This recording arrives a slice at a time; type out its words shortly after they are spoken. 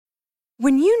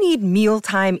When you need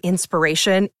mealtime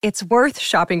inspiration, it's worth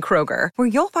shopping Kroger, where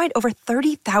you'll find over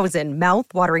 30,000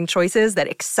 mouth-watering choices that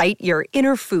excite your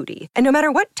inner foodie. And no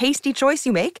matter what tasty choice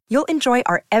you make, you'll enjoy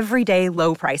our everyday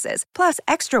low prices, plus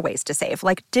extra ways to save,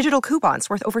 like digital coupons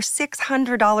worth over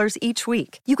 $600 each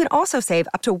week. You can also save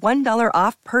up to $1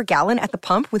 off per gallon at the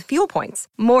pump with fuel points.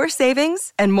 More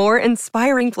savings and more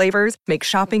inspiring flavors make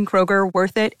shopping Kroger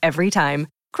worth it every time.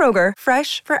 Kroger,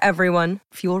 fresh for everyone.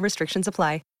 Fuel restrictions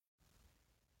apply.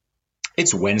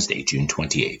 It's Wednesday, June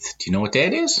 28th. Do you know what day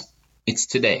it is? It's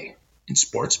today in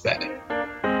sports betting.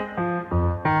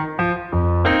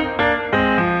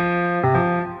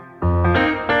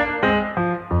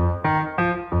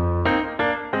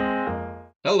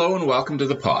 Hello and welcome to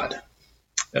the pod,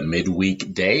 a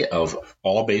midweek day of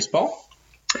all baseball.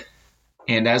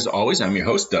 And as always, I'm your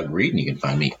host, Doug Reed, and you can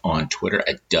find me on Twitter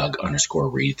at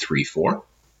Doug_Reed34.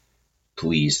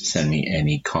 Please send me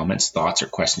any comments, thoughts, or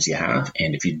questions you have.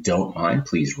 And if you don't mind,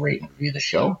 please rate and review the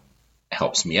show. It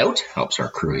helps me out, helps our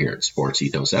crew here at Sports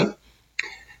Ethos out.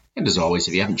 And as always,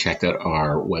 if you haven't checked out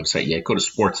our website yet, go to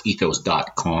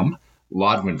sportsethos.com. A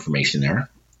lot of information there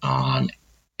on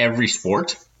every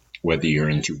sport, whether you're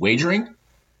into wagering,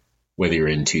 whether you're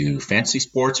into fantasy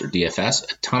sports or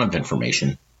DFS, a ton of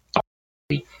information.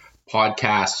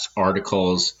 Podcasts,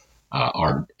 articles.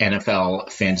 Our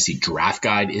NFL fantasy draft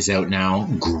guide is out now.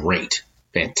 Great.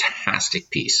 Fantastic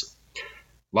piece.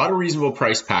 A lot of reasonable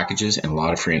price packages and a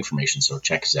lot of free information, so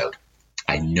check us out.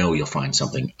 I know you'll find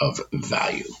something of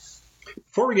value.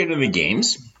 Before we get into the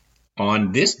games,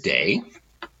 on this day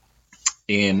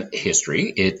in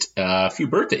history, a few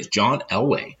birthdays. John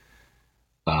Elway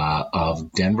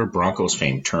of Denver Broncos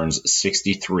fame turns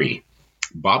 63.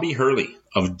 Bobby Hurley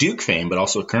of Duke fame, but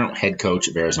also current head coach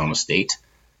of Arizona State.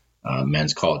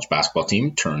 Men's college basketball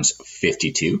team turns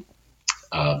 52.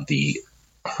 The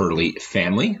Hurley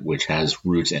family, which has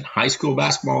roots in high school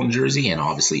basketball in Jersey and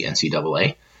obviously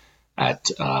NCAA at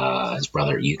his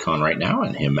brother at UConn right now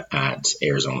and him at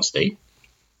Arizona State.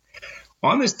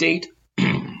 On this date,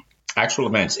 actual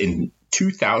events, in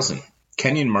 2000,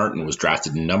 Kenyon Martin was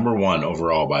drafted number 1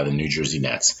 overall by the New Jersey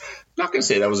Nets. I'm not going to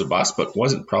say that was a bust, but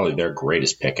wasn't probably their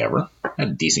greatest pick ever. Had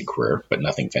a decent career, but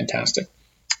nothing fantastic.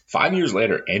 5 years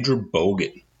later, Andrew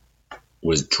Bogut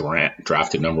was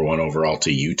drafted number 1 overall to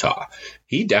Utah.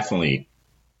 He definitely,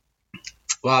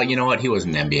 well, you know what? He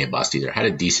wasn't an NBA bust either. Had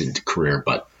a decent career,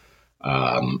 but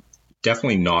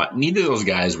definitely not. Neither of those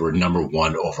guys were number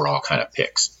 1 overall kind of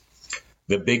picks.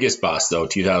 The biggest bust, though,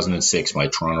 2006, my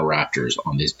Toronto Raptors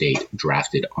on this date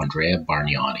drafted Andrea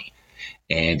Bargnani.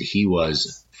 And he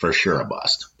was for sure a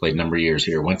bust. Played a number of years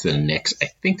here, went to the Knicks. I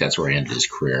think that's where he ended his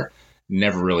career.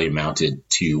 Never really amounted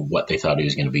to what they thought he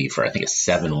was going to be for, I think, a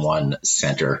 7'1"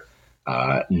 center.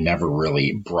 Never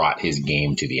really brought his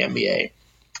game to the NBA.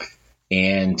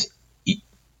 And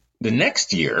the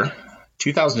next year,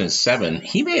 2007,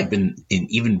 he may have been an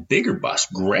even bigger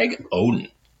bust. Greg Oden,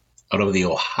 out of the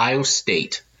Ohio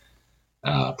State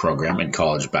program in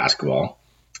college basketball,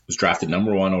 was drafted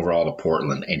number 1 overall to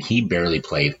Portland, and he barely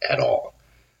played at all.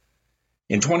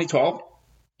 In 2012,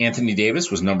 Anthony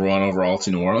Davis was number 1 overall to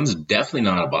New Orleans. Definitely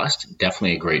not a bust.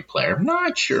 Definitely a great player.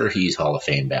 Not sure he's Hall of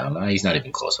Fame bound. He's not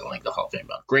even close, I don't think, to Hall of Fame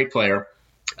bound. Great player.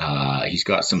 He's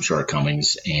got some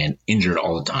shortcomings and injured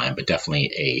all the time, but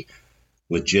definitely a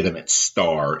legitimate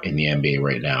star in the NBA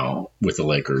right now with the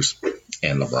Lakers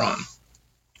and LeBron.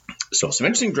 So some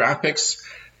interesting draft picks,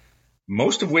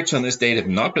 most of which on this date have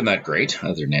not been that great,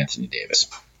 other than Anthony Davis.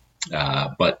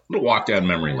 But we'll walk down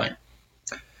memory lane.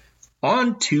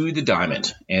 On to the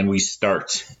diamond, and we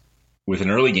start with an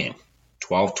early game,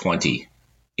 12:20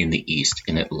 in the East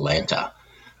in Atlanta.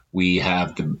 We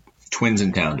have the Twins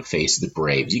in town to face the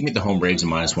Braves. You can get the home Braves at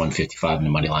 -155 in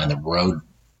the money line. The road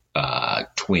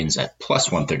Twins at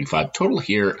 +135. Total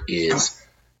here is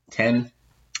 10,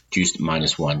 juiced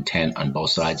 -110 on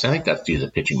both sides. I think that's due to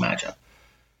the pitching matchup.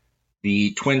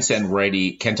 The Twins send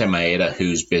righty Kenta Maeda,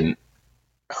 who's been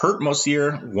hurt most of the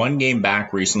year, 1 game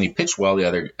back recently, pitched well the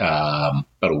other about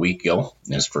a week ago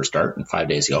in his first start and 5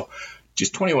 days ago.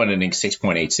 Just 21 innings,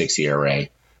 6.86 ERA,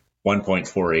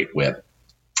 1.48 whip.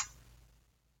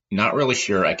 Not really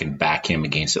sure I can back him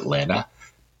against Atlanta,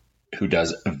 who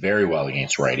does very well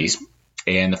against righties.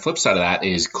 And the flip side of that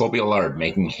is Kobe Allard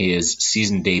making his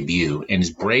season debut and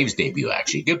his Braves debut,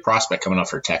 actually. Good prospect coming up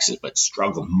for Texas, but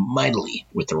struggled mightily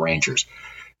with the Rangers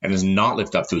and has not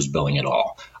lived up to his billing at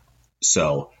all.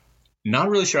 So not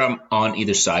really sure I'm on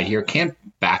either side here. Can't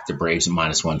back the Braves at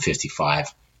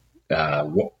 -155,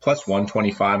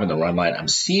 +125 in the run line. I'm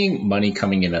seeing money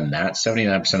coming in on that.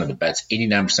 79% of the bets,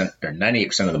 89% or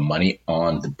 98% of the money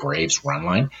on the Braves run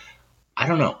line. I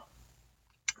don't know.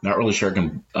 Not really sure I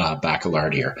can back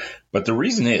Allard here. But the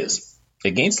reason is,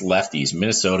 against lefties,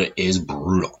 Minnesota is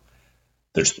brutal.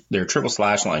 Their triple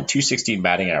slash line, 216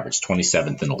 batting average,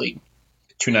 27th in the league.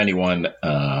 291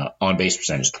 on base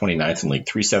percentage, 29th in the league.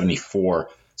 374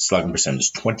 slugging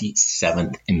percentage,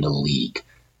 27th in the league.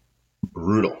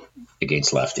 Brutal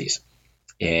against lefties.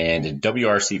 And a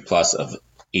WRC plus of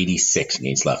 86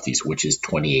 against lefties, which is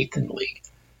 28th in the league.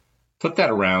 Flip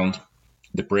that around.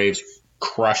 The Braves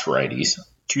crush righties.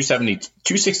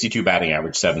 262 batting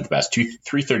average, 7th best.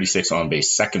 336 on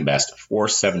base, 2nd best.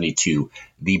 472,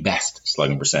 the best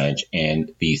slugging percentage.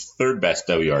 And the 3rd best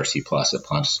WRC plus at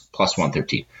plus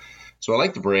 113. So I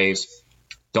like the Braves.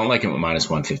 Don't like him at minus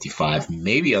 155.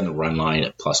 Maybe on the run line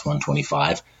at plus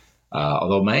 125.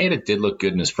 Although Maeda did look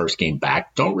good in his first game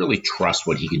back. Don't really trust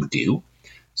what he can do.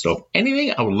 So if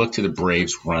anything, I would look to the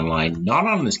Braves run line. Not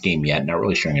on this game yet. Not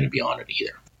really sure I'm going to be on it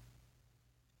either.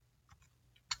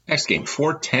 Next game,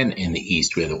 4:10 in the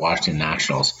East. We have the Washington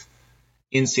Nationals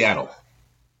in Seattle.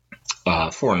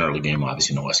 For an early game,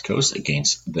 obviously, on the West Coast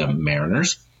against the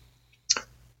Mariners.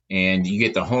 And you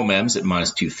get the home M's at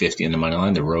minus 250 in the money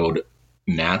line. The road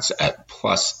Nats at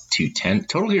plus 210.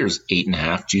 Total here is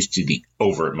 8.5, juiced to the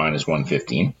over at minus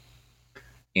 115.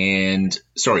 And,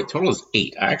 sorry, total is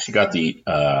 8. I actually got the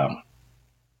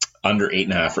under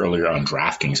 8.5 earlier on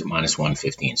DraftKings at minus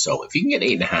 115. So if you can get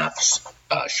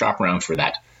 8.5, shop around for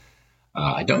that.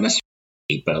 I don't necessarily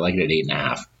like 8, but I like it at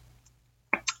 8.5.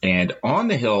 And on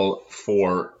the hill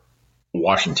for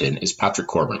Washington is Patrick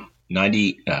Corbin.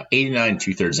 89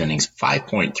 2/3 innings,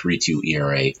 5.32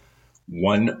 ERA,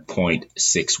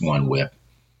 1.61 whip.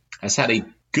 Has had a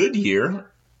good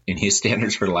year in his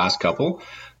standards for the last couple,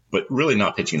 but really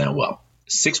not pitching that well.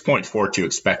 6.42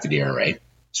 expected ERA,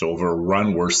 so over a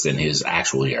run worse than his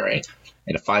actual ERA,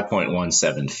 and a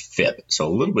 5.17 FIP, so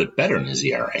a little bit better than his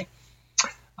ERA.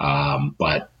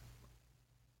 But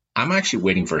I'm actually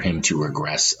waiting for him to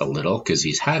regress a little because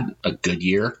he's had a good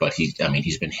year, but he's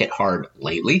been hit hard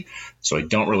lately, so I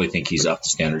don't really think he's up to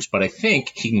standards. But I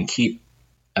think he can keep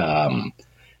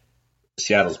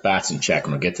Seattle's bats in check,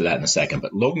 and we'll get to that in a second.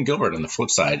 But Logan Gilbert on the flip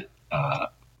side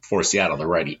for Seattle, the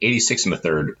righty, 86 in the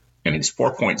third innings,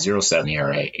 4.07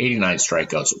 ERA, 89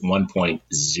 strikeouts,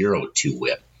 1.02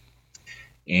 whip.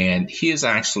 And he has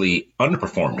actually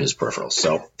underperformed his peripherals.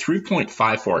 So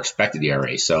 3.54 expected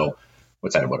ERA. So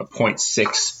what's that, about a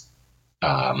 0.6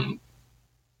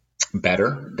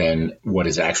 better than what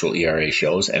his actual ERA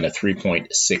shows, and a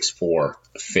 3.64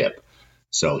 FIP.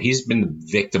 So he's been the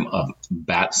victim of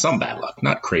some bad luck.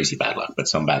 Not crazy bad luck, but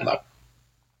some bad luck.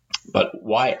 But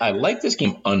why I like this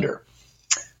game under.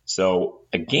 So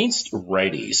against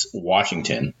righties,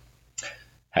 Washington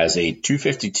has a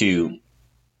 252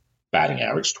 batting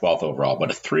average, 12th overall,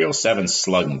 but a 307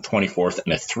 slugging, 24th,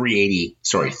 and a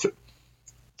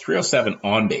 307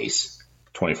 on base,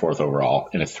 24th overall,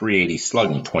 and a 380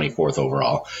 slugging, 24th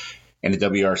overall, and a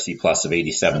WRC plus of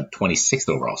 87, 26th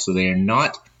overall. So they're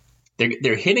not,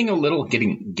 they're hitting a little,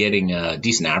 getting a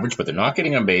decent average, but they're not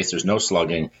getting on base. There's no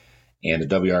slugging, and the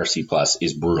WRC plus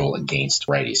is brutal against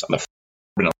righties. On the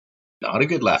not a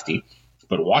good lefty,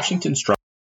 but Washington struck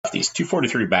lefties,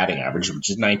 243 batting average,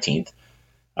 which is 19th.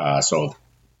 So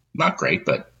not great,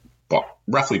 but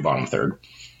roughly bottom third.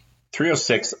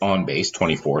 306 on base,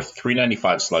 24th.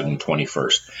 395 slugging,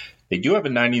 21st. They do have a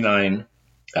 99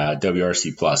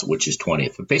 WRC plus, which is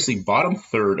 20th. But basically bottom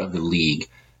third of the league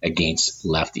against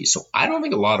lefties. So I don't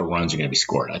think a lot of runs are going to be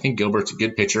scored. I think Gilbert's a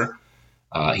good pitcher.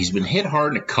 He's been hit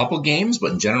hard in a couple games,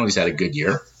 but in general he's had a good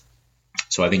year.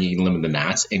 So I think he can limit the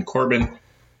Nats. And Corbin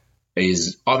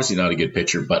is obviously not a good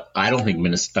pitcher, but I don't think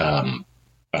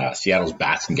Seattle's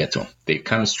bats can get to him. They've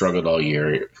kind of struggled all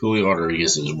year. Julio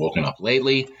Rodriguez has woken up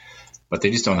lately, but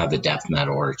they just don't have the depth in that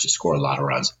order to score a lot of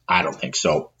runs. I don't think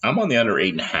so. I'm on the under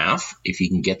 8.5. If you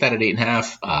can get that at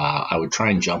 8.5, I would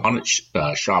try and jump on it,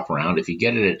 shop around. If you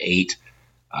get it at 8,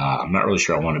 I'm not really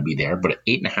sure I want to be there, but at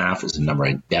 8.5 is a number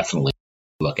I definitely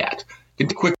look at.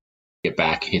 Get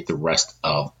back, hit the rest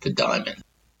of the diamond.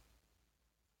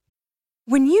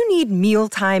 When you need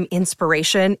mealtime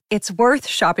inspiration, it's worth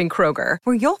shopping Kroger,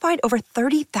 where you'll find over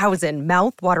 30,000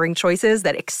 mouth-watering choices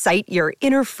that excite your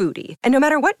inner foodie. And no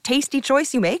matter what tasty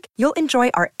choice you make, you'll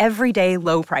enjoy our everyday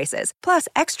low prices, plus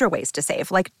extra ways to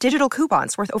save, like digital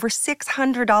coupons worth over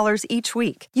 $600 each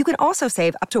week. You can also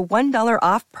save up to $1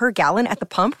 off per gallon at the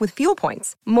pump with fuel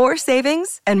points. More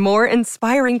savings and more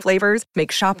inspiring flavors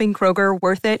make shopping Kroger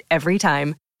worth it every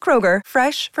time. Kroger,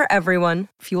 fresh for everyone.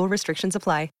 Fuel restrictions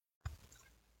apply.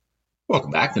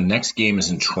 Welcome back. The next game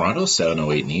is in Toronto,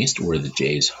 7:08 in the East, where the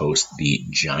Jays host the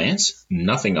Giants.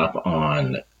 Nothing up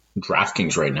on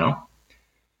DraftKings right now.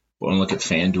 But when we look at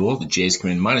FanDuel, the Jays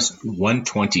come in minus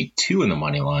 122 in the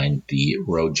money line. The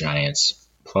road Giants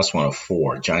plus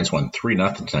 104. Giants won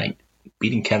 3-0 tonight,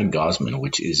 beating Kevin Gausman,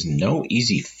 which is no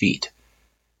easy feat.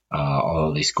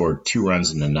 Although they scored 2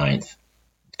 runs in the ninth,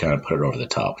 kind of put it over the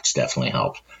top, which definitely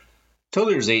helped.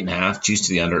 Total is 8.5, juice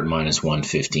to the under at minus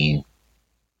 115.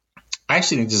 I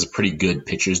actually think this is a pretty good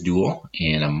pitcher's duel,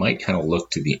 and I might kind of look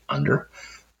to the under.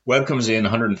 Webb comes in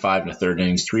 105 in the third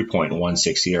innings,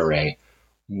 3.16 ERA,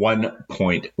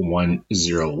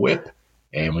 1.10 whip.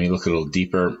 And when you look a little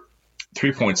deeper,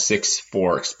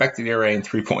 3.64 expected ERA and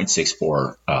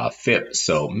 3.64 FIP.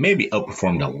 So maybe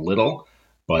outperformed a little,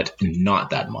 but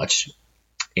not that much.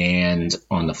 And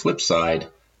on the flip side,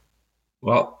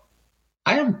 well,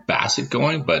 I have Bassett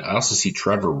going, but I also see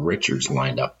Trevor Richards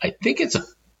lined up. I think it's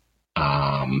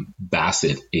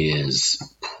Bassett is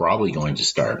probably going to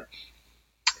start.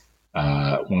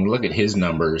 When we look at his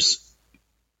numbers,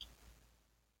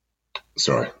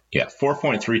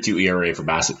 4.32 ERA for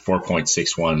Bassett,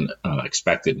 4.61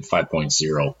 expected, and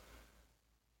 5.0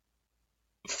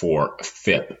 for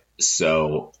FIP.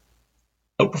 So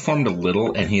outperformed a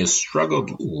little, and he has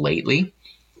struggled lately.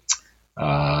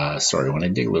 When I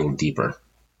dig a little deeper,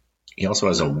 he also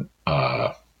has no,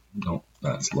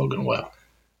 that's Logan Webb.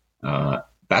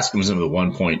 Bassett comes in with a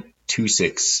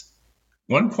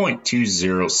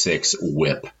 1.206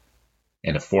 whip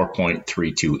and a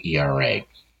 4.32 ERA.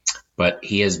 But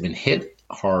he has been hit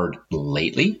hard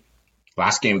lately.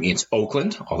 Last game against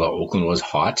Oakland, although Oakland was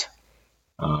hot,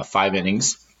 5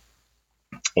 innings.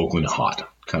 Oakland hot,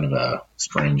 kind of a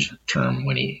strange term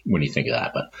when you think of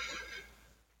that. But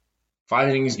 5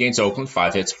 innings against Oakland,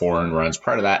 5 hits, 4 earned runs.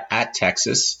 Prior to that, at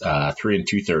Texas, 3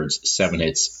 2/3, 7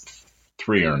 hits,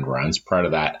 3 earned runs. Prior to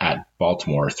that, at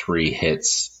Baltimore, 3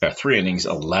 innings,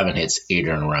 11 hits, 8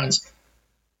 earned runs.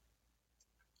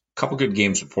 A couple good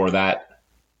games before that.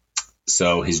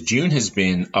 So his June has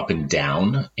been up and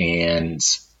down, and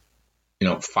 6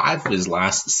 of his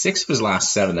last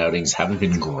 7 outings haven't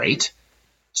been great.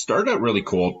 Started out really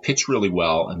cold, pitched really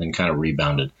well, and then kind of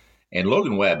rebounded. And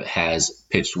Logan Webb has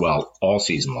pitched well all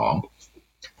season long.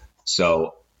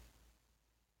 So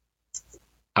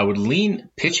I would lean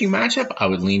pitching matchup. I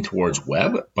would lean towards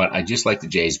Webb, but I just like the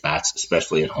Jays bats,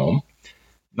 especially at home.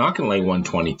 Not going to lay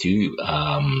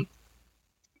 122.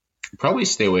 Probably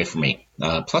stay away from me.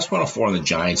 Plus 104 on the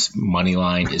Giants money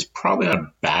line is probably not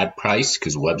a bad price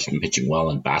because Webb's been pitching well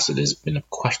and Bassett has been a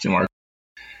question mark.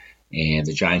 And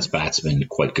the Giants bats have been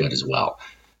quite good as well.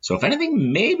 So if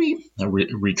anything, maybe, I'll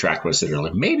retract what I said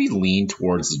earlier, maybe lean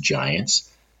towards the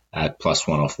Giants at plus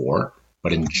 104.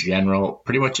 But in general,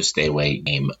 pretty much a stay away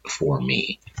game for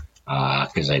me.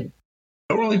 Because I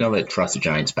don't really know that I trust the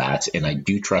Giants bats, and I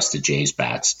do trust the Jays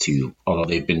bats too, although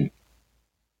they've been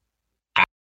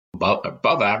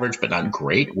above average, but not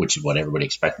great, which is what everybody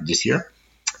expected this year.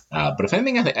 But if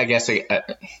anything, I guess I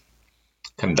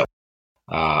kind of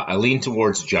I lean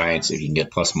towards Giants if you can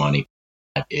get plus money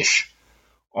ish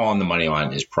on the money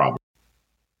line is probably.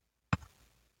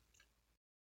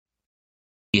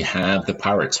 We have the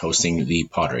Pirates hosting the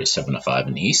Padres 7-5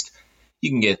 in the East. You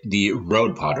can get the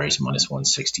road Padres minus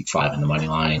 165 in the money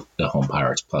line, the home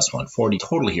Pirates plus 140.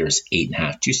 Total here is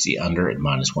 8.5. Juice the under at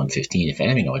minus 115. If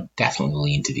anything, I would definitely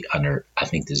lean to the under. I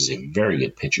think this is a very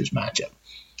good pitcher's matchup.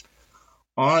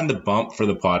 On the bump for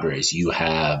the Padres, you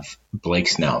have Blake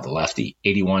Snell, the lefty,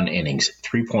 81 innings,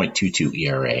 3.22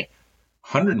 ERA,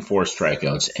 104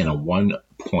 strikeouts, and a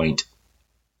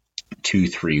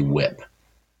 1.23 whip.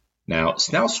 Now,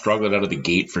 Snell struggled out of the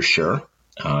gate for sure,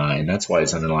 and that's why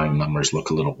his underlying numbers look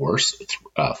a little worse.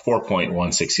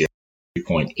 4.16 ERA,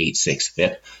 3.86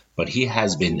 FIP, but he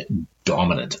has been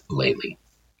dominant lately.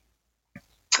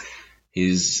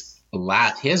 He's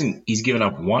given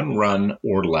up 1 run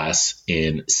or less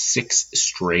in 6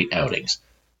 straight outings.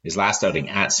 His last outing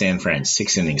at San Fran,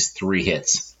 6 innings, 3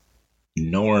 hits,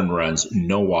 no earned runs,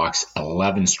 no walks,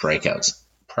 11 strikeouts.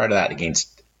 Prior to that,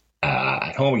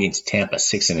 at home against Tampa,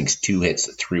 6 innings, 2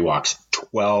 hits, 3 walks,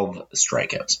 12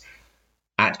 strikeouts.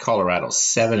 At Colorado,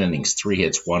 7 innings, 3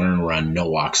 hits, 1 earned run, no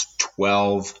walks,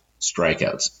 12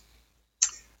 strikeouts.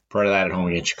 Prior to that, at home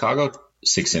against Chicago,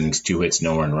 6 innings, 2 hits,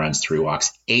 no earned runs, 3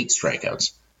 walks, 8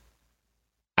 strikeouts.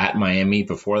 At Miami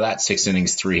before that, 6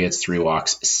 innings, 3 hits, 3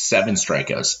 walks, 7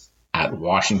 strikeouts. At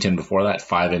Washington before that,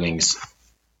 5 innings,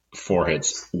 4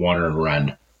 hits, 1 earned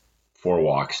run, 4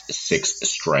 walks, 6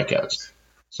 strikeouts.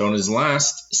 So in his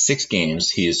last 6 games,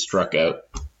 he has struck out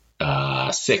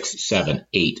 6, 7,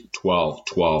 8, 12,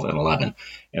 12, and 11.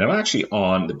 And I'm actually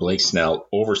on the Blake Snell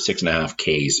over 6.5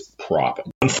 Ks prop.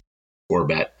 1-4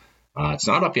 bet. It's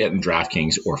not up yet in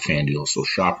DraftKings or FanDuel, so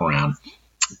shop around.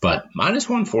 But minus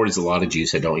 140 is a lot of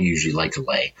juice. I don't usually like to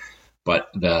lay. But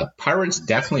the Pirates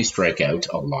definitely strike out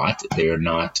a lot. They are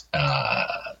not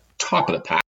top of the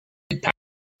pack,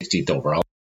 16th overall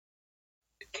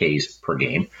Ks per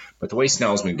game. But the way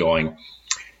Snell's been going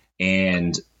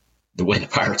and the way the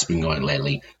Pirates have been going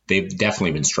lately, they've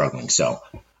definitely been struggling. So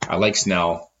I like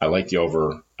Snell. I like the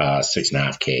over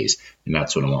 6.5 Ks, and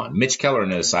that's what I want. Mitch Keller on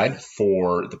the other side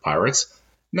for the Pirates.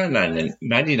 99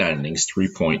 innings,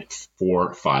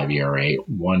 3.45 ERA,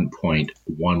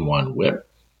 1.11 whip,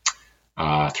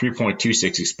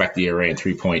 3.26 expected ERA, and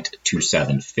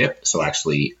 3.27 FIP. So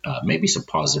actually, maybe some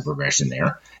positive regression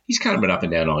there. He's kind of been up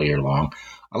and down all year long.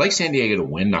 I like San Diego to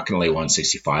win. Not going to lay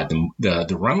 165.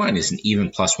 The run line is an even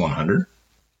plus 100.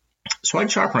 So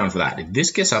I'd shop around for that. If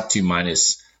this gets up to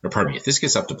if this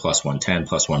gets up to plus 110,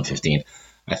 plus 115,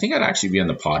 I think I'd actually be on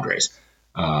the Padres.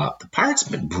 The Pirates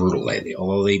have been brutal lately.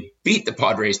 Although they beat the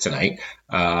Padres tonight,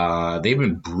 they've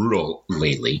been brutal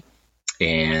lately.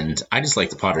 And I just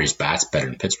like the Padres bats better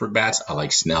than Pittsburgh bats. I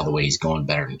like Snell the way he's going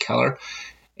better than Keller.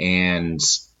 And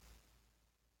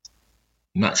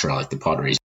I'm not sure I like the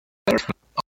Padres better.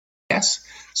 Yes.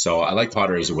 So I like the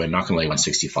Padres to win. Not going to lay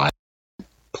 165.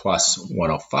 Plus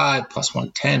 105, plus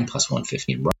 110, plus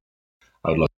 115. I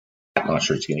would look. I'm not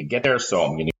sure it's going to get there. So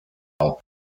I'm going to go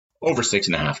over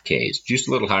 6.5 Ks. Just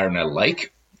a little higher than I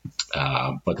like.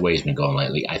 But the way he's been going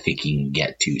lately, I think he can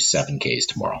get to 7 Ks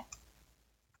tomorrow.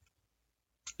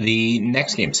 The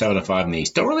next game, 7-5 in the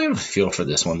East. Don't really have a feel for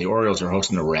this one. The Orioles are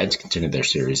hosting the Reds, continue their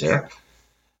series there.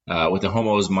 With the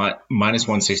Homos minus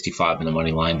 165 in the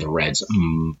money line, the Reds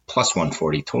plus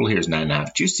 140. Total here is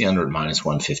 9.5. Juice the under at minus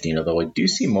 115, although I do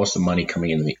see most of the money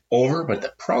coming in the over, but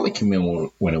that probably came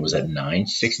in when it was at 9.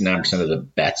 69% of the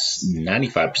bets,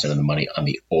 95% of the money on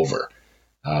the over.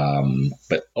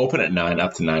 But open at 9,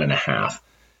 up to 9.5.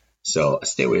 So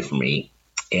stay away from me.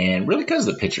 And really because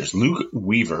of the pitchers. Luke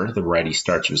Weaver, the righty,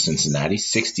 starts with Cincinnati,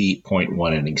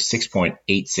 60.1 innings,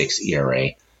 6.86 ERA,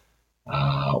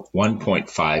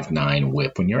 1.59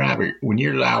 whip. When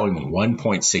you're allowing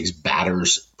 1.6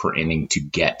 batters per inning to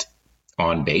get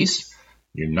on base,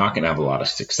 you're not going to have a lot of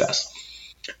success.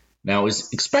 Now, his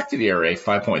expected ERA,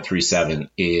 5.37,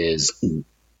 is,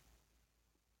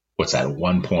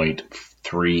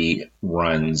 1.3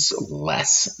 runs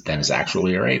less than his actual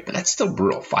ERA, but that's still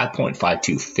brutal.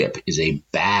 5.52 FIP is a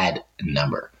bad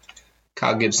number.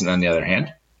 Kyle Gibson, on the other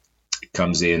hand,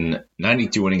 comes in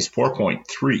 92 innings, 4.3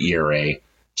 ERA,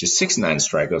 just 69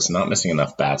 strikeouts, not missing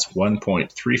enough bats,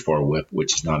 1.34 whip,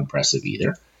 which is not impressive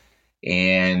either.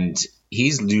 And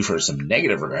he's due for some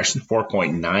negative regression,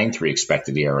 4.93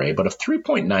 expected ERA, but a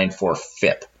 3.94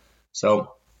 FIP.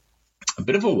 So a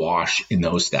bit of a wash in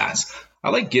those stats.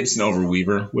 I like Gibson over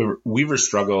Weaver. Weaver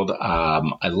struggled.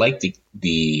 I like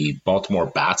the Baltimore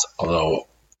bats, although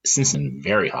since they've been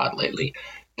very hot lately.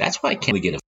 That's why I can't really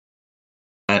get a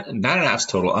 9.5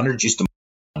 total, under just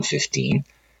 115.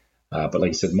 But like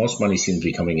I said, most money seems to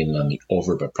be coming in on the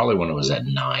over, but probably when it was at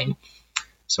 9.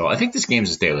 So I think this game's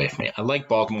a stay away from me. I like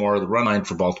Baltimore. The run line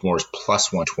for Baltimore is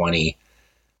plus 120.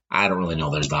 I don't really know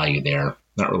there's value there.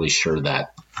 Not really sure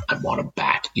that I want to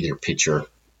back either pitcher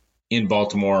in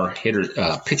Baltimore,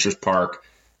 pitcher's park,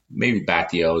 maybe back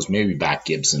the O's, maybe back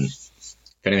Gibson. If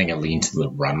anything, I lean to the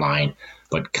run line,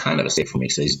 but kind of a safe for me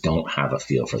because I just don't have a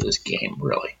feel for this game,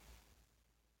 really.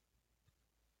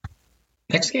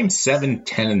 Next game,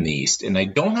 7-10 in the East, and I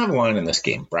don't have a line in this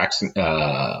game.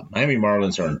 Miami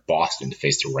Marlins are in Boston to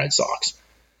face the Red Sox.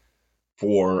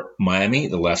 For Miami,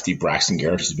 the lefty Braxton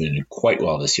Garrett has been doing quite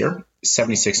well this year.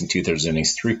 76 2/3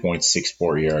 innings,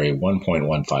 3.64 ERA,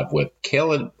 1.15 whip.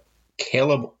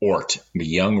 Caleb Ort, the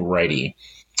young righty,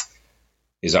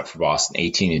 is up for Boston,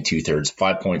 18 2/3,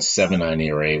 5.79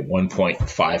 ERA,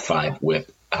 1.55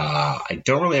 whip. I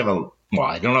don't have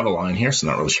a line here, so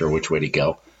I'm not really sure which way to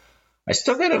go. I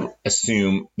still got to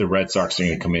assume the Red Sox are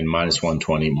going to come in minus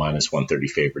 120, minus 130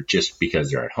 favorite just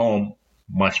because they're at home,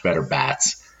 much better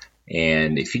bats.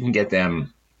 And if you can get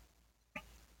them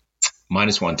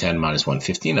minus 110, minus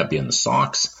 115, I'd be on the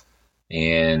Sox.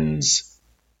 And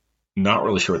not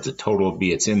really sure what the total will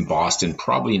be. It's in Boston,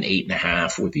 probably an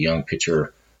 8.5 with a young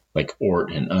pitcher like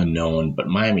Ort and unknown. But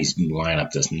Miami's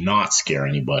lineup does not scare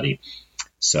anybody.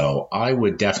 So I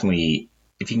would definitely,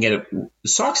 if you can get the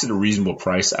Sox at a reasonable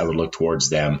price, I would look towards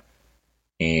them.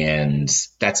 And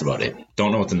that's about it.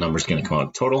 Don't know what the number's going to come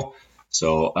out total.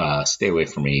 So stay away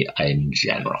from me in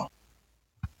general.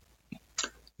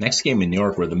 Next game in New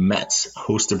York, where the Mets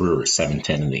host the Brewers,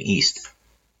 7-10 in the East.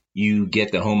 You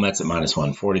get the home Mets at minus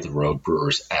 140, the road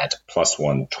Brewers at plus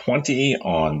 120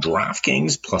 on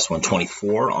DraftKings, plus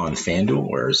 124 on FanDuel,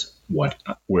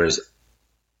 whereas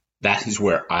that is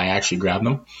where I actually grabbed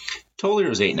them. Total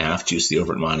here is 8.5, juice the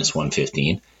over at minus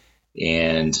 115,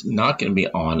 and not going to be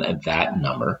on at that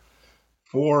number.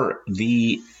 For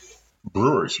the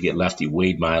Brewers, you get lefty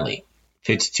Wade Miley,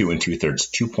 52 2/3,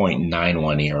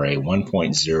 2.91 ERA,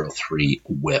 1.03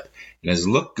 WHIP, and has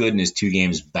looked good in his 2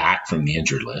 games back from the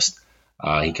injured list.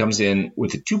 He comes in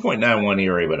with a 2.91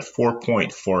 ERA, but a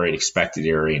 4.48 expected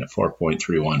ERA and a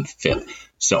 4.31 FIP.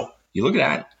 So you look at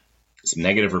that, some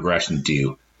negative regression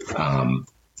due.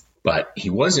 But he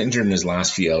was injured in his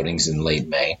last few outings in late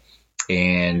May.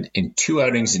 And in 2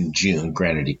 outings in June,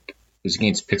 granted, he was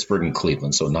against Pittsburgh and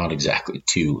Cleveland, so not exactly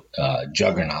 2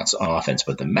 juggernauts on offense.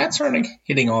 But the Mets aren't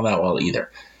hitting all that well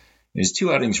either. In his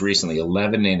 2 outings recently,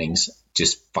 11 innings,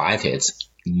 just 5 hits,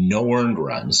 no earned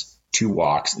runs, 2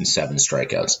 walks, and 7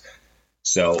 strikeouts.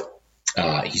 So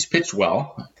he's pitched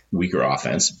well, weaker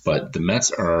offense, but the Mets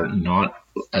are not,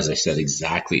 as I said,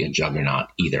 exactly a juggernaut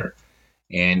either.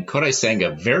 And Kodai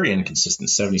Senga, very inconsistent,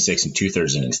 76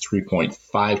 2/3 innings,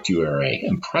 3.52 ERA,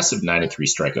 impressive 93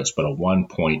 strikeouts, but a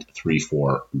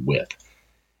 1.34 WHIP.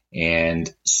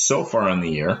 And so far in the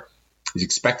year, his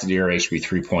expected ERA should be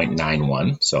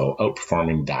 3.91, so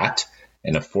outperforming that,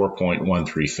 and a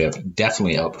 4.13 FIP,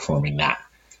 definitely outperforming that.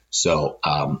 So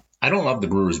I don't love the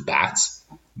Brewers' bats,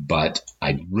 but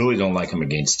I really don't like them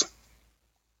against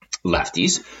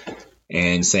lefties.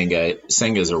 And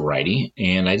Senga's a righty,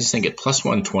 and I just think at plus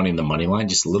 120 in the money line,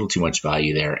 just a little too much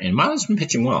value there. And Miley's been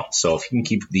pitching well, so if he can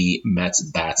keep the Mets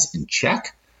bats in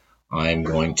check, I'm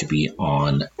going to be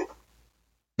on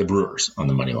the Brewers on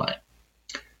the money line.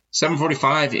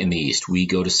 7:45 in the East, we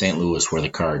go to St. Louis, where the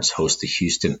Cards host the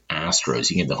Houston Astros.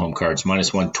 You can get the home Cards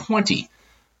minus 120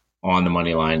 on the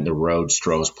money line. The road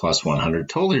Stros plus 100.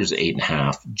 Total is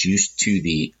 8.5, juiced to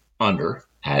the under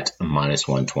at minus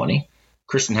 120.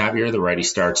 Christian Javier, the righty,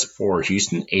 starts for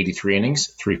Houston, 83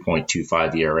 innings,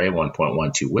 3.25 ERA,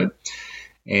 1.12 WHIP.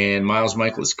 And Miles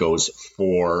Michaelis goes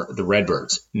for the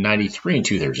Redbirds, 93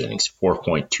 2/3 innings,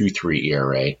 4.23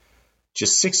 ERA,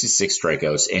 just 66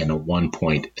 strikeouts, and a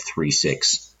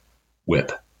 1.36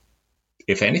 WHIP.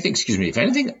 If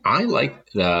anything, I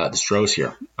like the Stros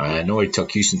here. I know he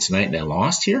took Houston tonight and they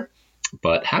lost here,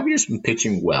 but Javier's been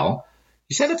pitching well.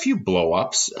 He's had a few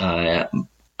blow-ups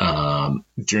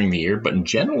during the year, but in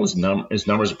general, his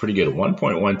numbers are pretty good.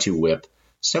 1.12 WHIP,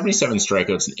 77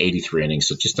 strikeouts in 83 innings,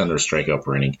 so just under a strikeout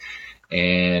per inning.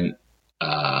 And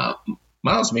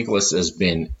Miles Michaelis has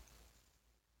been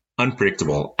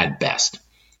unpredictable at best.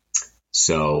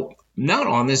 So not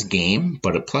on this game,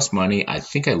 but at plus money, I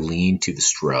think I lean to the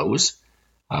Stros.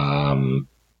 So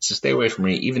stay away from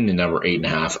me, even the number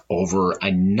 8.5 over.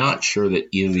 I'm not sure that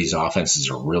either of these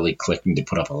offenses are really clicking to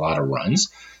put up a lot of runs.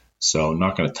 So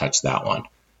not going to touch that one.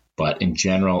 But in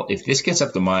general, if this gets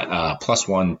up to my plus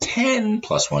 110,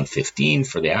 plus 115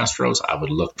 for the Astros, I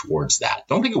would look towards that.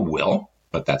 Don't think it will,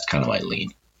 but that's kind of my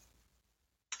lean.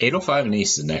 8:05 in the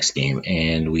East is the next game,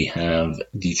 and we have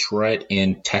Detroit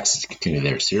and Texas to continue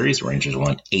their series. Rangers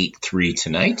won 8-3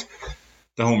 tonight.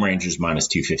 The home Rangers minus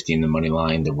 215 the money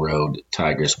line. The road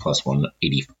Tigers plus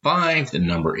 185. The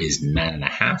number is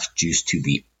 9.5, juiced to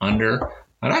the under.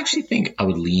 I'd actually think I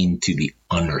would lean to the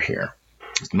under here.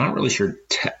 I'm not really sure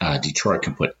Detroit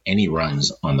can put any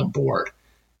runs on the board.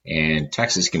 And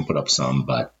Texas can put up some,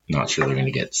 but not sure they're going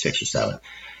to get 6 or 7.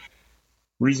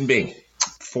 Reason being,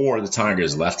 for the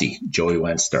Tigers lefty, Joey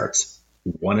Wentz starts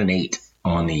 1-8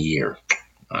 on the year.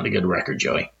 Not a good record,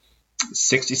 Joey.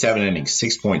 67 innings,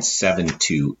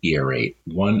 6.72 ERA,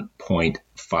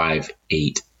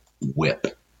 1.58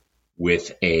 WHIP,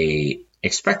 with a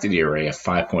expected ERA of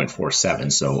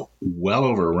 5.47, so well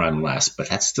over a run less, but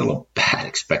that's still a bad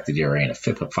expected ERA and a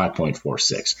FIP of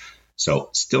 5.46. So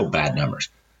still bad numbers.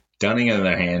 Dunning, on the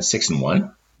other hand,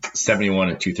 6-1,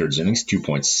 71 2/3 innings,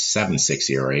 2.76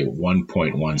 ERA,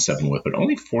 1.17 WHIP, but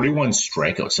only 41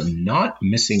 strikeouts, so not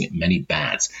missing many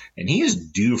bats. And he is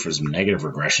due for some negative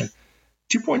regression.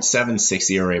 2.76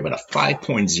 ERA, but a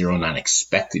 5.09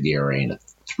 expected ERA and a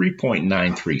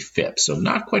 3.93 FIP. So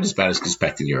not quite as bad as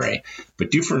expected ERA,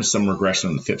 but due for some regression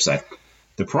on the FIP side.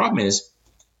 The problem is,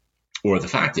 or the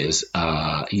fact is,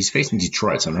 he's facing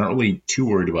Detroit, so I'm not really too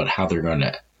worried about how they're going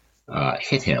to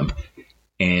hit him.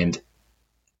 And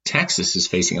Texas is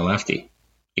facing a lefty.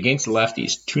 Against the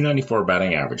lefties, 294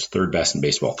 batting average, third best in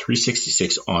baseball,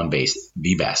 366 on base,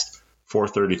 the best.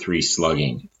 433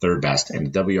 slugging, third best,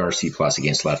 and WRC plus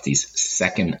against lefties,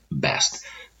 second best.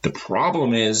 The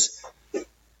problem is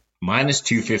minus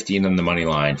 215 on the money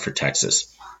line for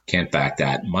Texas. Can't back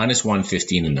that. Minus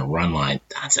 115 in the run line.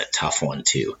 That's a tough one,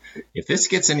 too. If this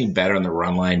gets any better on the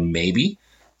run line, maybe,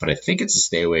 but I think it's a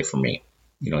stay away for me.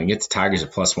 You can get the Tigers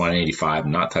at plus 185.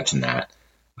 I'm not touching that.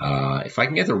 If I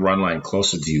can get the run line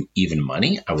closer to even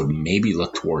money, I would maybe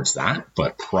look towards that,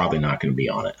 but probably not going to be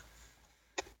on it.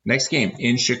 Next game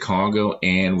in Chicago,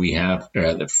 and we have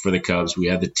for the Cubs, we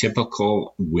have the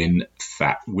typical wind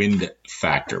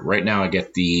factor. Right now, I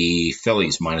get the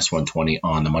Phillies -120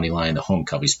 on the money line, the home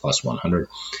Cubbies +100.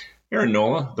 Aaron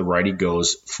Nola, the righty,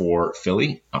 goes for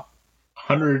Philly,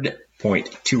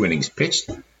 100.2 innings pitched,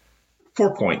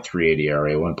 4.38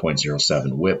 ERA,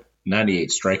 1.07 WHIP, 98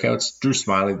 strikeouts. Drew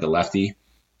Smyly, the lefty,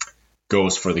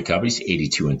 goes for the Cubbies,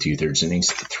 82 2/3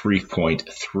 innings,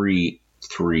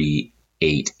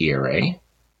 3.38 ERA.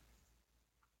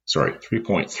 Sorry,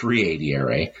 3.38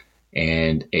 ERA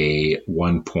and a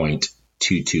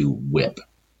 1.22 WHIP.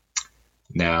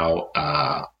 Now,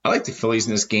 I like the Phillies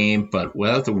in this game, but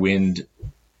without the wind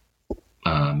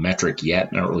metric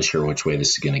yet, not really sure which way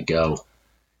this is going to go.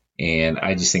 And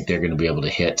I just think they're going to be able to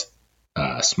hit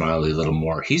Smyly a little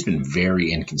more. He's been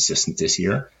very inconsistent this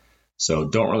year, so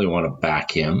don't really want to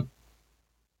back him.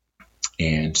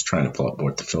 And just trying to pull up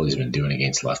what the Phillies have been doing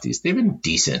against lefties. They've been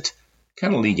decent,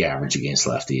 kind of league average against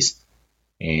lefties.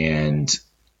 And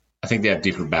I think they have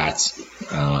deeper bats.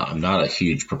 I'm not a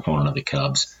huge proponent of the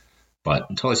Cubs, but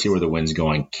until I see where the wind's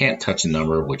going, can't touch a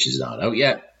number, which is not out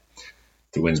yet.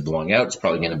 If the wind's blowing out, it's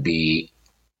probably going to be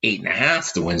 8.5.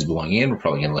 If the wind's blowing in, we're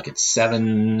probably going to look at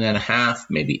 7.5,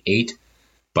 maybe 8.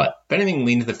 But if anything,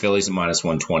 lean to the Phillies at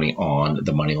 -120 on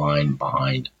the money line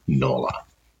behind Nola.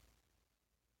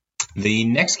 The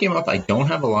next game up, I don't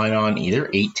have a line on either.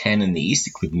 8-10 in the East.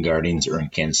 The Cleveland Guardians are in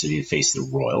Kansas City to face the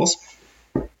Royals.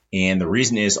 And the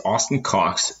reason is Austin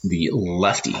Cox, the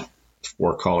lefty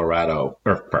for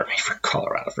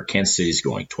Kansas City, is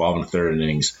going 12 1/3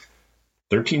 innings,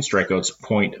 13 strikeouts,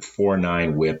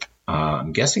 .49 WHIP.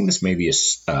 I'm guessing this may be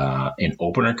an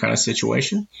opener kind of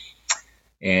situation.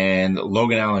 And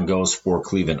Logan Allen goes for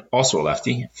Cleveland, also a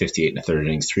lefty, 58 1/3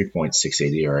 innings,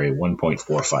 3.68 ERA,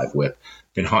 1.45 WHIP.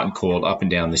 Been hot and cold, up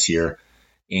and down this year.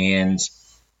 And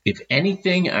if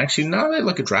anything, actually, now that I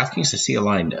look at DraftKings, I see a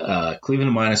line.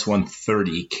 Cleveland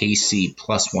 -130, KC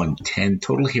 +110.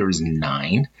 Total here is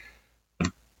 9.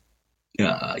 You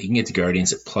can get the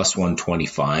Guardians at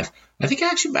 +125. I think I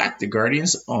actually backed the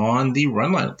Guardians on the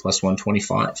run line at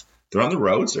 +125. They're on the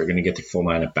roads. They're going to get the full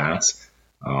 9 at bats.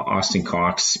 Austin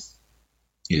Cox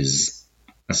is,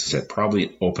 as I said, probably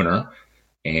an opener.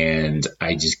 And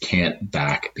I just can't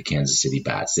back the Kansas City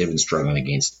bats. They've been struggling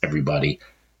against everybody.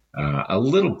 A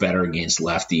little better against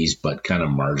lefties, but kind of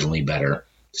marginally better.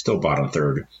 Still bottom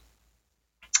third.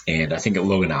 And I think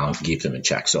Logan Allen can keep them in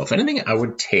check. So if anything, I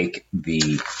would take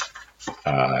the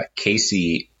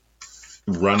KC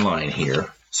run line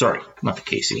here. Sorry, not the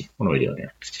KC. What am I doing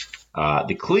here?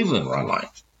 The Cleveland run line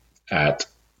at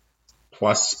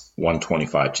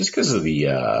 +125, just because of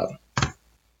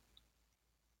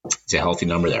it's a healthy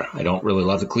number there. I don't really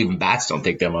love the Cleveland bats. Don't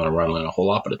take them on a run line a whole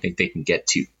lot, but I think they can get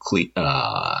to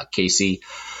KC.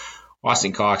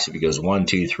 Austin Cox, if he goes 1,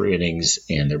 2, 3 innings,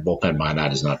 and their bullpen behind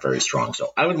that is not very strong.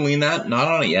 So I would lean that. Not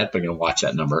on it yet, but I'm going to watch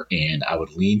that number, and I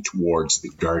would lean towards the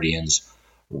Guardians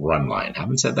run line.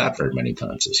 Haven't said that very many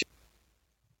times this year.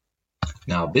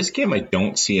 Now, this game I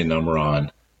don't see a number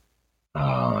on.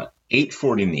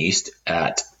 8:40 in the East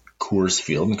at Coors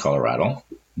Field in Colorado.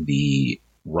 The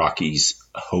Rockies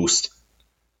host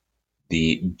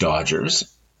the Dodgers.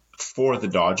 For the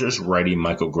Dodgers, righty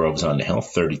Michael Groves on the hill,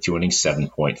 32 innings,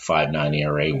 7.59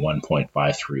 ERA,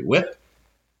 1.53 WHIP,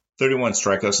 31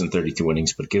 strikeouts in 32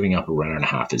 innings, but giving up a run and a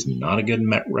half is not a good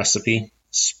recipe,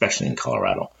 especially in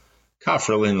Colorado. Kyle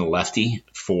Freeland, the lefty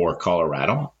for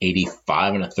Colorado,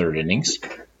 85 1/3 innings,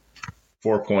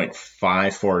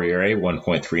 4.54 ERA,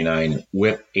 1.39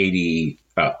 WHIP,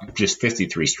 just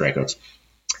 53 strikeouts.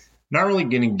 Not really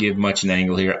going to give much an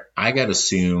angle here. I got to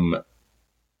assume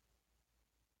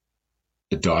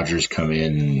the Dodgers come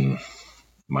in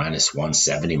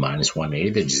 -170, -180.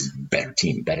 They're just a better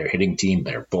team, better hitting team,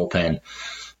 better bullpen.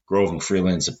 Grove and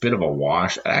Freeland's a bit of a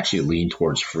wash. I actually lean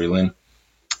towards Freeland.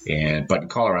 But in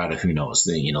Colorado, who knows?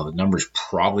 The number's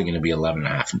probably going to be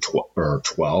 11.5 and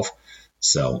 12.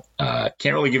 So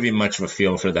can't really give you much of a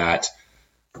feel for that.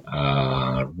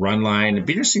 Run line. It'd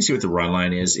be interesting to see what the run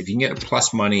line is. If you can get a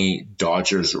plus money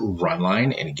Dodgers run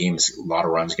line and a game's a lot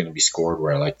of runs going to be scored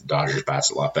where I like the Dodgers bats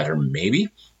a lot better, maybe.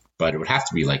 But it would have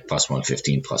to be like plus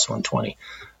 115, plus 120.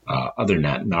 Other than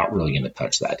that, not really going to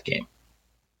touch that game.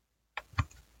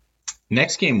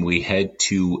 Next game, we head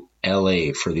to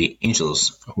LA for the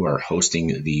Angels, who are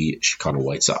hosting the Chicago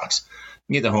White Sox.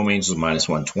 We get the home Angels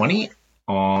 -120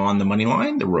 on the money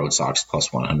line. The Road Sox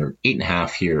 +100.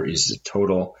 8.5 here is the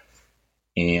total.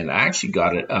 And I actually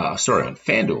got it, on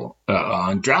FanDuel,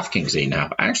 on DraftKings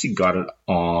 8.5. I actually got it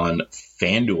on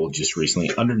FanDuel just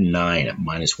recently, under 9 at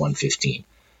minus 115.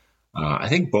 I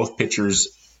think both pitchers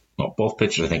I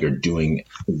think are doing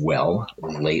well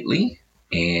lately,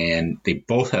 and they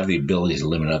both have the ability to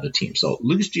limit other teams. So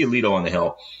Lucas Giolito on the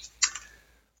hill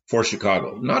for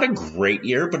Chicago. Not a great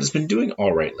year, but it's been doing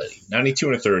all right lately. 92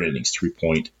 and a third innings,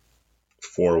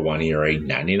 3.41 ERA,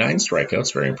 99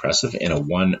 strikeouts, very impressive, and a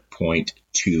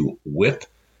 1.2 whip.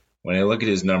 When I look at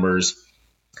his numbers,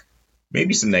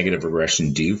 maybe some negative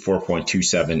regression due,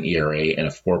 4.27 ERA and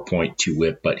a 4.2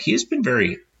 whip, but he has been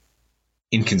very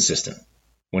inconsistent.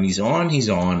 When he's on, he's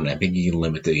on, and I think he can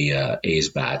limit the A's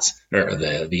bats, or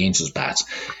the Angels bats.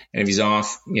 And if he's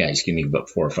off, he's getting about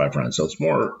 4 or 5 runs. So it's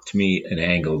more, to me, an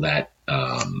angle that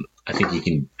I think he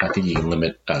can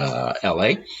limit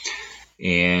LA.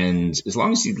 And as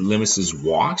long as he limits his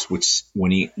walks, which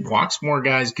when he walks more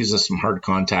guys, gives us some hard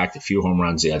contact, a few home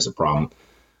runs, he has a problem.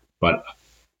 But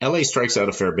LA strikes out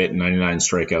a fair bit, 99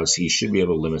 strikeouts. He should be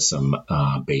able to limit some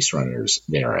base runners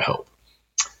there, I hope.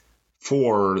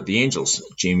 For the Angels,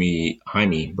 Jaime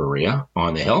Barria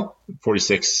on the hill,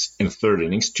 46 and a third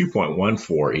innings,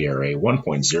 2.14 ERA,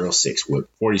 1.06 whip,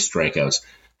 40 strikeouts,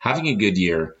 having a good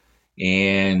year.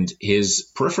 And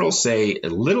his peripherals say a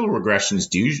little regression is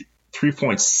due,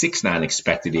 3.69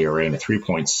 expected ERA and a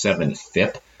 3.7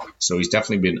 FIP. So he's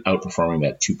definitely been outperforming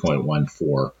that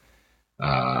 2.14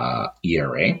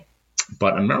 ERA.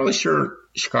 But I'm not really sure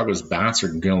Chicago's bats are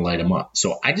going to light him up.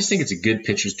 So I just think it's a good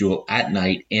pitcher's duel at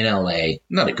night in LA.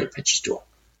 Not a good pitcher's duel.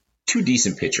 2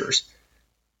 decent pitchers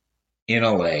in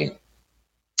LA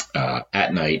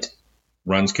at night.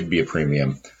 Runs could be a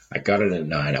premium. I got it at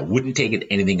 9. I wouldn't take it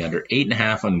anything under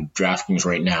 8.5 on DraftKings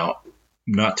right now.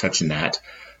 Not touching that.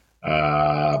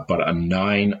 But a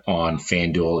 9 on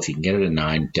FanDuel. If you can get it at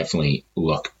 9, definitely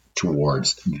look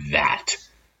towards that.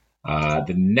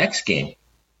 The next game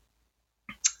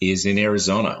is in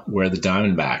Arizona, where the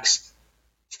Diamondbacks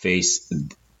face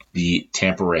the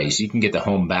Tampa Rays. You can get the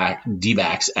home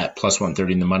D-backs at plus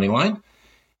 130 in the money line,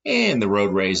 and the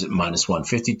road Rays at minus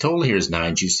 150. Total here is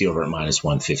 9, juicy over at minus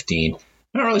 115.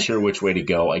 Not really sure which way to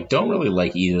go. I don't really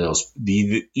like either of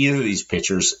these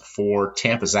pitchers. For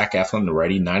Tampa, Zach Eflin, the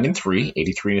righty, 9 and 3,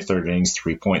 83 and a third innings,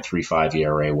 3.35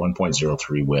 ERA,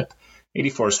 1.03 WHIP,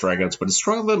 84 strikeouts, but it's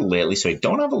struggled a little lately, so I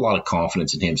don't have a lot of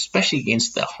confidence in him, especially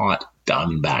against the hot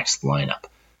Diamondbacks lineup.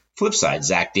 Flip side,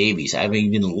 Zach Davies, I have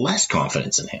even less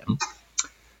confidence in him.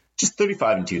 Just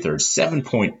 35 and 2/3,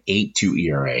 7.82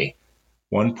 ERA,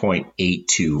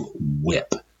 1.82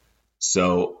 WHIP.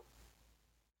 So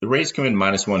the Rays come in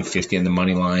minus 150 on the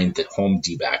money line. The home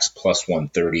D-backs plus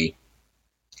 130.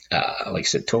 Like I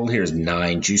said, total here is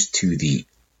 9, juice to the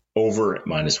over at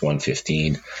minus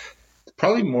 115.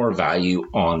 Probably more value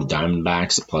on the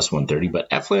Diamondbacks at plus 130, but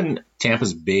Eflin,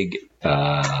 Tampa's big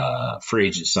free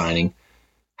agent signing,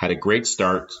 had a great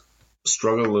start,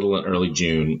 struggled a little in early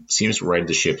June, seems to ride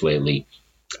the ship lately.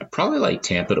 I probably like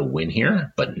Tampa to win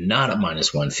here, but not at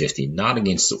minus 150, not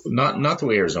the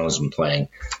way Arizona's been playing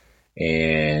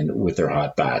and with their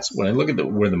hot bats. When I look at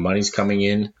where the money's coming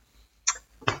in,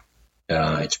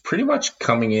 it's pretty much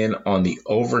coming in on the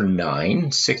over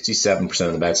 9, 67%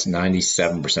 of the bets,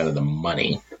 97% of the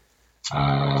money.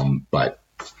 But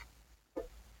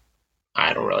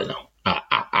I don't really know.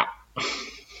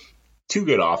 2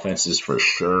 good offenses for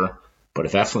sure. But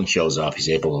if Eflin shows up, he's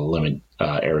able to limit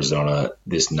Arizona.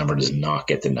 This number does not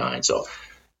get to 9. So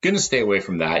going to stay away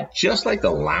from that, just like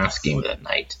the last game of the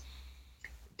night.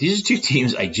 These are 2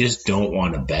 teams I just don't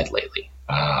want to bet lately.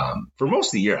 For most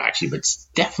of the year, actually, but it's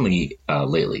definitely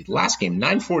lately. Last game,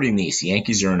 9:40 in the East. The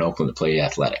Yankees are in Oakland to play the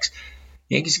Athletics.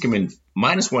 Yankees come in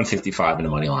minus 155 in the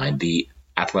money line. The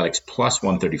Athletics plus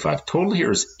 135. Total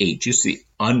here is 8, just the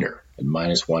under at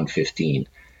minus 115.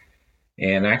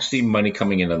 And actually, money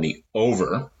coming in on the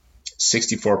over,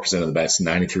 64% of the bets,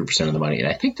 93% of the money. And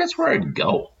I think that's where I'd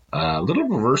go. A little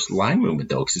reverse line movement,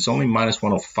 though, because it's only minus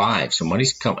 105. So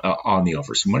money's on the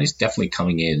over. So money's definitely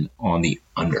coming in on the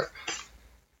under.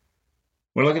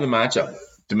 When I look at the matchup,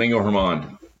 Domingo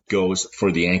Germán goes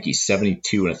for the Yankees,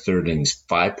 72 and a third innings,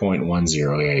 5.10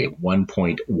 ERA,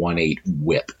 1.18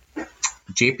 WHIP.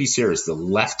 JP Sears, the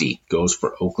lefty, goes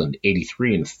for Oakland,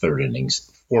 83 and a third innings,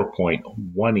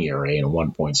 4.1 ERA, and a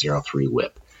 1.03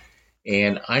 WHIP.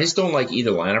 And I just don't like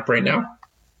either lineup right now.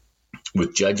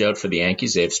 With Judge out for the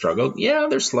Yankees, they've struggled. Yeah,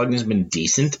 their slugging has been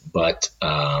decent, but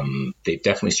they've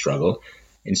definitely struggled.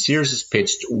 And Sears has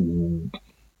pitched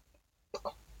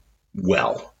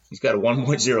well. He's got a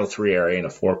 1.03 ERA and a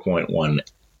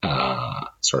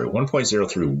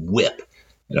 1.03 WHIP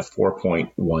and a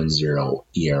 4.10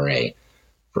 ERA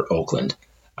for Oakland.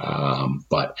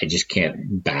 But I just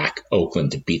can't back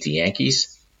Oakland to beat the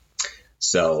Yankees.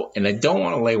 So, and I don't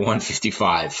want to lay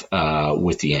 155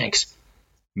 with the Yanks.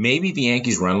 Maybe the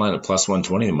Yankees run line at plus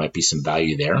 120. There might be some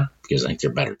value there because I think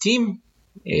they're a better team.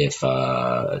 If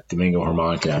Domingo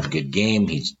Germán can have a good game,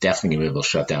 he's definitely going to be able to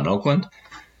shut down Oakland.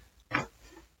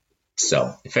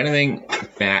 So, if anything,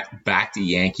 back the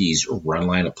Yankees run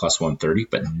line at plus 130,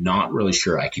 but not really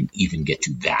sure I can even get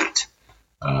to that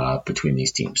between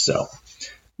these teams. So,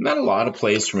 not a lot of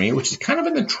plays for me, which has kind of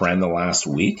been the trend the last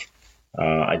week.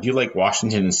 I do like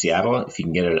Washington and Seattle if you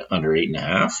can get it under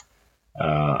 8.5.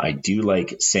 I do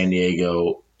like San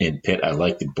Diego and Pitt. I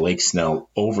like the Blake Snell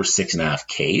over 6.5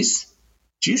 Ks.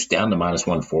 Juice down to minus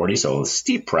 140, so a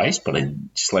steep price, but I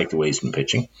just like the way he's been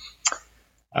pitching.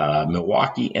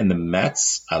 Milwaukee and the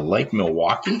Mets. I like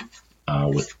Milwaukee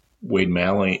with Wade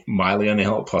Miley on the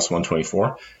hill at plus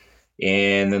 124.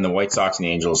 And then the White Sox and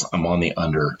Angels, I'm on the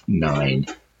under 9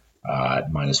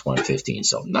 at minus 115.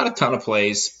 So not a ton of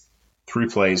plays. 3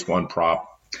 plays, 1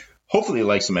 prop. Hopefully you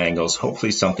like some angles.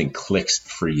 Hopefully something clicks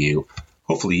for you.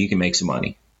 Hopefully you can make some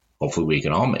money. Hopefully we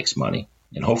can all make some money.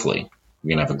 And hopefully we're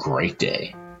going to have a great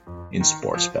day in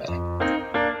sports betting.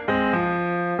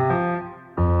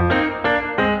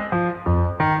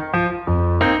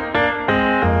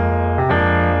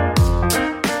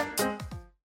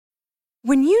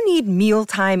 When you need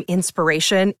mealtime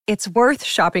inspiration, it's worth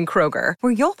shopping Kroger,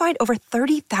 where you'll find over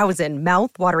 30,000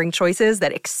 mouth-watering choices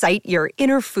that excite your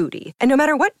inner foodie. And no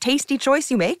matter what tasty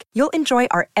choice you make, you'll enjoy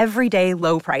our everyday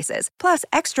low prices, plus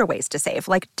extra ways to save,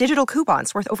 like digital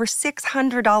coupons worth over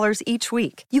 $600 each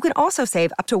week. You can also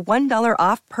save up to $1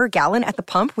 off per gallon at the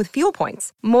pump with fuel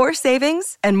points. More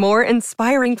savings and more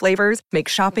inspiring flavors make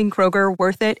shopping Kroger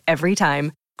worth it every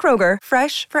time. Kroger,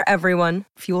 fresh for everyone.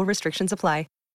 Fuel restrictions apply.